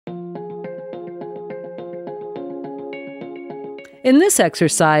In this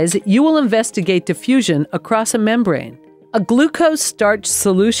exercise, you will investigate diffusion across a membrane. A glucose starch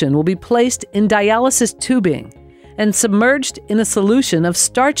solution will be placed in dialysis tubing and submerged in a solution of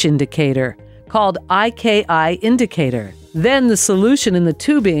starch indicator called IKI indicator. Then the solution in the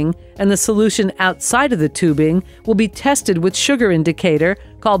tubing and the solution outside of the tubing will be tested with sugar indicator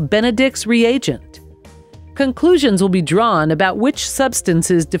called Benedict's reagent. Conclusions will be drawn about which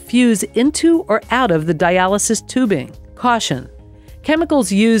substances diffuse into or out of the dialysis tubing. Caution: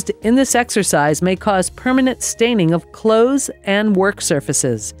 chemicals used in this exercise may cause permanent staining of clothes and work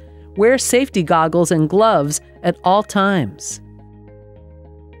surfaces. Wear safety goggles and gloves at all times.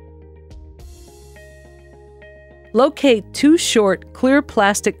 Locate 2 short, clear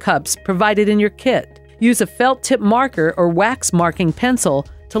plastic cups provided in your kit. Use a felt tip marker or wax marking pencil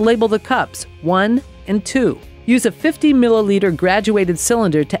to label the cups 1 and 2. Use a 50 milliliter graduated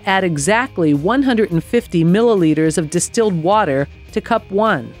cylinder to add exactly 150 milliliters of distilled water to cup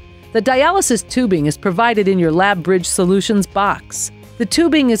 1. The dialysis tubing is provided in your LabBridge Solutions box. The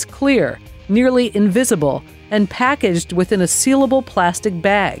tubing is clear, nearly invisible, and packaged within a sealable plastic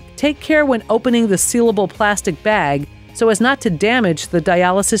bag. Take care when opening the sealable plastic bag so as not to damage the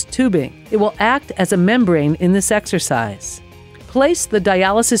dialysis tubing. It will act as a membrane in this exercise. Place the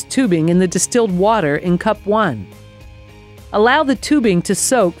dialysis tubing in the distilled water in cup 1. Allow the tubing to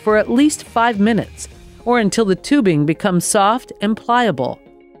soak for at least 5 minutes, or until the tubing becomes soft and pliable.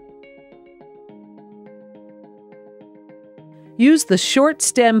 Use the short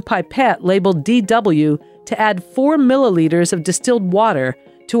stem pipette labeled DW to add 4 milliliters of distilled water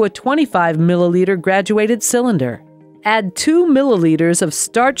to a 25 milliliter graduated cylinder. Add 2 milliliters of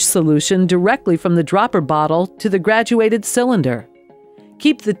starch solution directly from the dropper bottle to the graduated cylinder.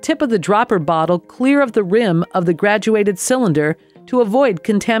 Keep the tip of the dropper bottle clear of the rim of the graduated cylinder to avoid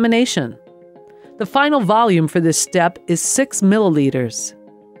contamination. The final volume for this step is 6 milliliters.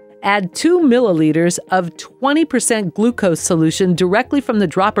 Add 2 milliliters of 20% glucose solution directly from the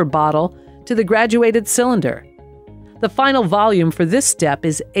dropper bottle to the graduated cylinder. The final volume for this step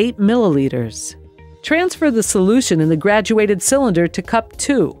is 8 milliliters. Transfer the solution in the graduated cylinder to cup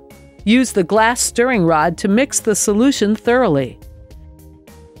 2. Use the glass stirring rod to mix the solution thoroughly.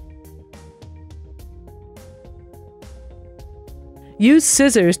 Use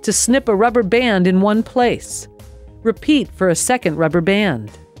scissors to snip a rubber band in one place. Repeat for a second rubber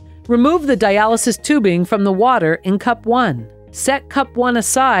band. Remove the dialysis tubing from the water in cup 1. Set cup 1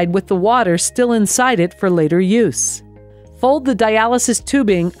 aside with the water still inside it for later use. Fold the dialysis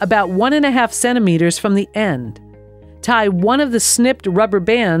tubing about 1.5 centimeters from the end. Tie one of the snipped rubber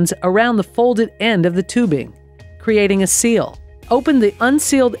bands around the folded end of the tubing, creating a seal. Open the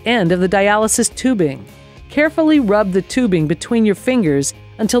unsealed end of the dialysis tubing. Carefully rub the tubing between your fingers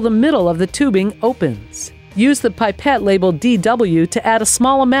until the middle of the tubing opens. Use the pipette labeled DW to add a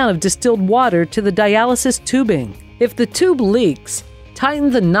small amount of distilled water to the dialysis tubing. If the tube leaks,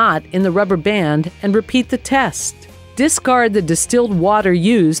 tighten the knot in the rubber band and repeat the test. Discard the distilled water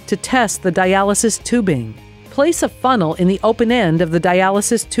used to test the dialysis tubing. Place a funnel in the open end of the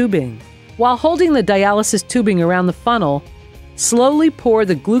dialysis tubing. While holding the dialysis tubing around the funnel, slowly pour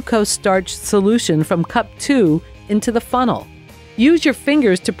the glucose starch solution from cup 2 into the funnel. Use your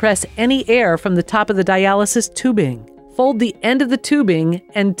fingers to press any air from the top of the dialysis tubing. Fold the end of the tubing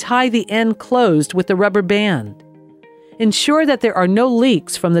and tie the end closed with the rubber band. Ensure that there are no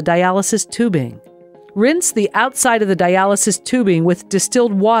leaks from the dialysis tubing. Rinse the outside of the dialysis tubing with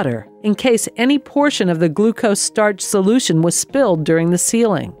distilled water in case any portion of the glucose starch solution was spilled during the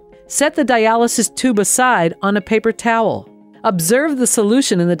sealing. Set the dialysis tube aside on a paper towel. Observe the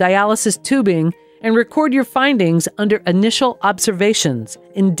solution in the dialysis tubing and record your findings under Initial Observations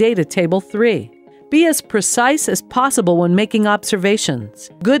in Data Table 3. Be as precise as possible when making observations.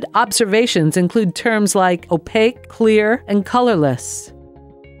 Good observations include terms like opaque, clear, and colorless.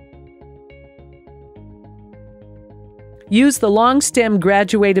 Use the long stem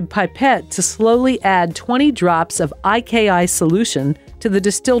graduated pipette to slowly add 20 drops of IKI solution to the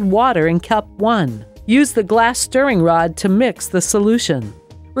distilled water in cup 1. Use the glass stirring rod to mix the solution.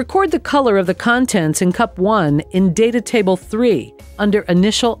 Record the color of the contents in cup 1 in Data Table 3 under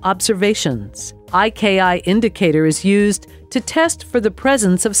Initial Observations. IKI indicator is used to test for the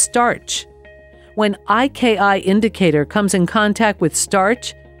presence of starch. When IKI indicator comes in contact with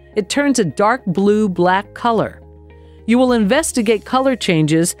starch, it turns a dark blue-black color. You will investigate color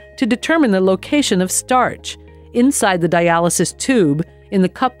changes to determine the location of starch, inside the dialysis tube, in the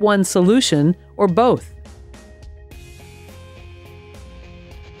cup 1 solution, or both.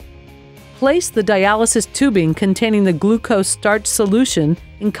 Place the dialysis tubing containing the glucose starch solution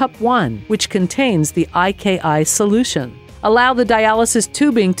in cup 1, which contains the IKI solution. Allow the dialysis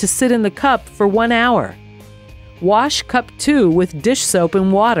tubing to sit in the cup for 1 hour. Wash cup 2 with dish soap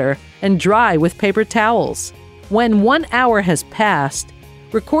and water and dry with paper towels. When 1 hour has passed,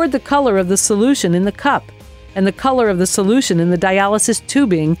 record the color of the solution in the cup and the color of the solution in the dialysis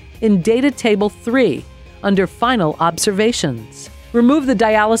tubing in Data Table 3 under Final Observations. Remove the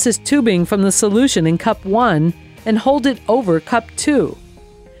dialysis tubing from the solution in cup 1 and hold it over cup 2.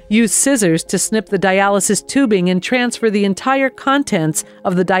 Use scissors to snip the dialysis tubing and transfer the entire contents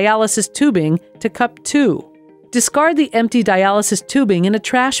of the dialysis tubing to cup 2. Discard the empty dialysis tubing in a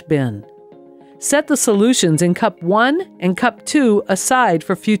trash bin. Set the solutions in cup 1 and cup 2 aside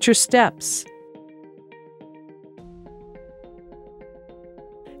for future steps.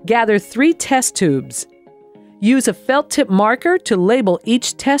 Gather 3 test tubes. Use a felt tip marker to label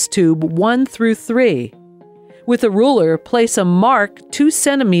each test tube 1 through 3. With a ruler, place a mark 2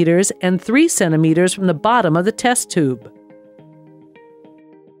 centimeters and 3 centimeters from the bottom of the test tube.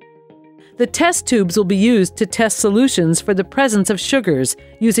 The test tubes will be used to test solutions for the presence of sugars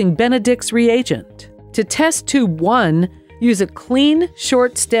using Benedict's reagent. To test tube 1, use a clean,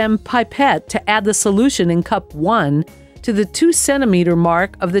 short stem pipette to add the solution in cup 1 to the 2 centimeter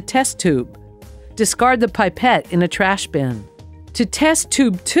mark of the test tube. Discard the pipette in a trash bin. To test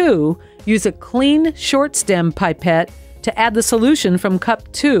tube 2, use a clean, short stem pipette to add the solution from cup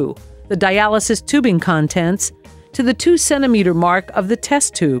 2, the dialysis tubing contents, to the 2 centimeter mark of the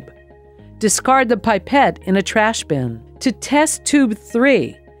test tube. Discard the pipette in a trash bin. To test tube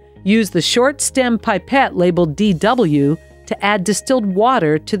 3, use the short stem pipette labeled DW to add distilled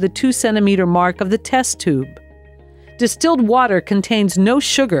water to the 2 centimeter mark of the test tube. Distilled water contains no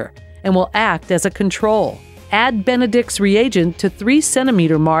sugar and will act as a control. Add Benedict's reagent to 3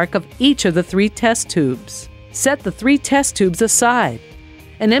 centimeter mark of each of the 3 test tubes. Set the 3 test tubes aside.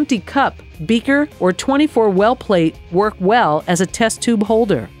 An empty cup, beaker, or 24 well plate work well as a test tube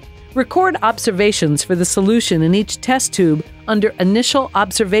holder. Record observations for the solution in each test tube under Initial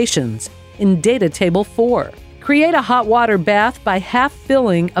Observations in Data Table 4. Create a hot water bath by half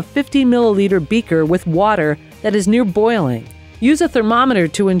filling a 50 milliliter beaker with water that is near boiling. Use a thermometer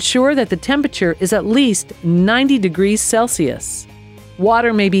to ensure that the temperature is at least 90 degrees Celsius.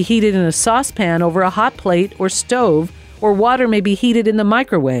 Water may be heated in a saucepan over a hot plate or stove, or water may be heated in the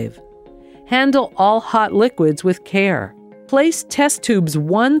microwave. Handle all hot liquids with care. Place test tubes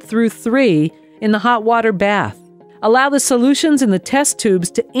 1 through 3 in the hot water bath. Allow the solutions in the test tubes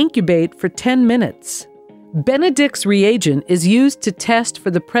to incubate for 10 minutes. Benedict's reagent is used to test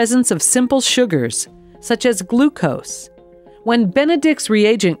for the presence of simple sugars, such as glucose. When Benedict's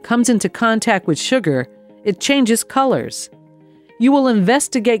reagent comes into contact with sugar, it changes colors. You will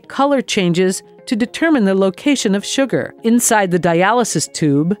investigate color changes to determine the location of sugar inside the dialysis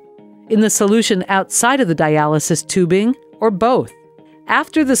tube, in the solution outside of the dialysis tubing, or both.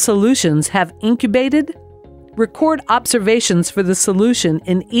 After the solutions have incubated, record observations for the solution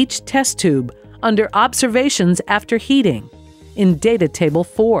in each test tube under Observations after heating in Data Table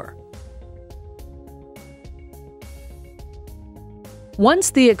 4.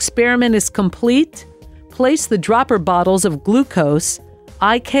 Once the experiment is complete, place the dropper bottles of glucose,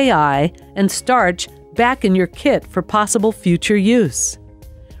 IKI, and starch back in your kit for possible future use.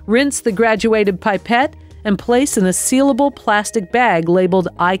 Rinse the graduated pipette and place in a sealable plastic bag labeled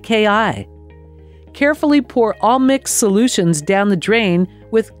IKI. Carefully pour all mixed solutions down the drain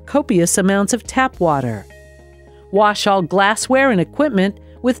with copious amounts of tap water. Wash all glassware and equipment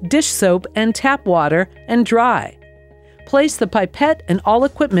with dish soap and tap water and dry. Place the pipette and all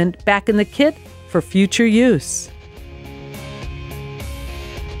equipment back in the kit for future use.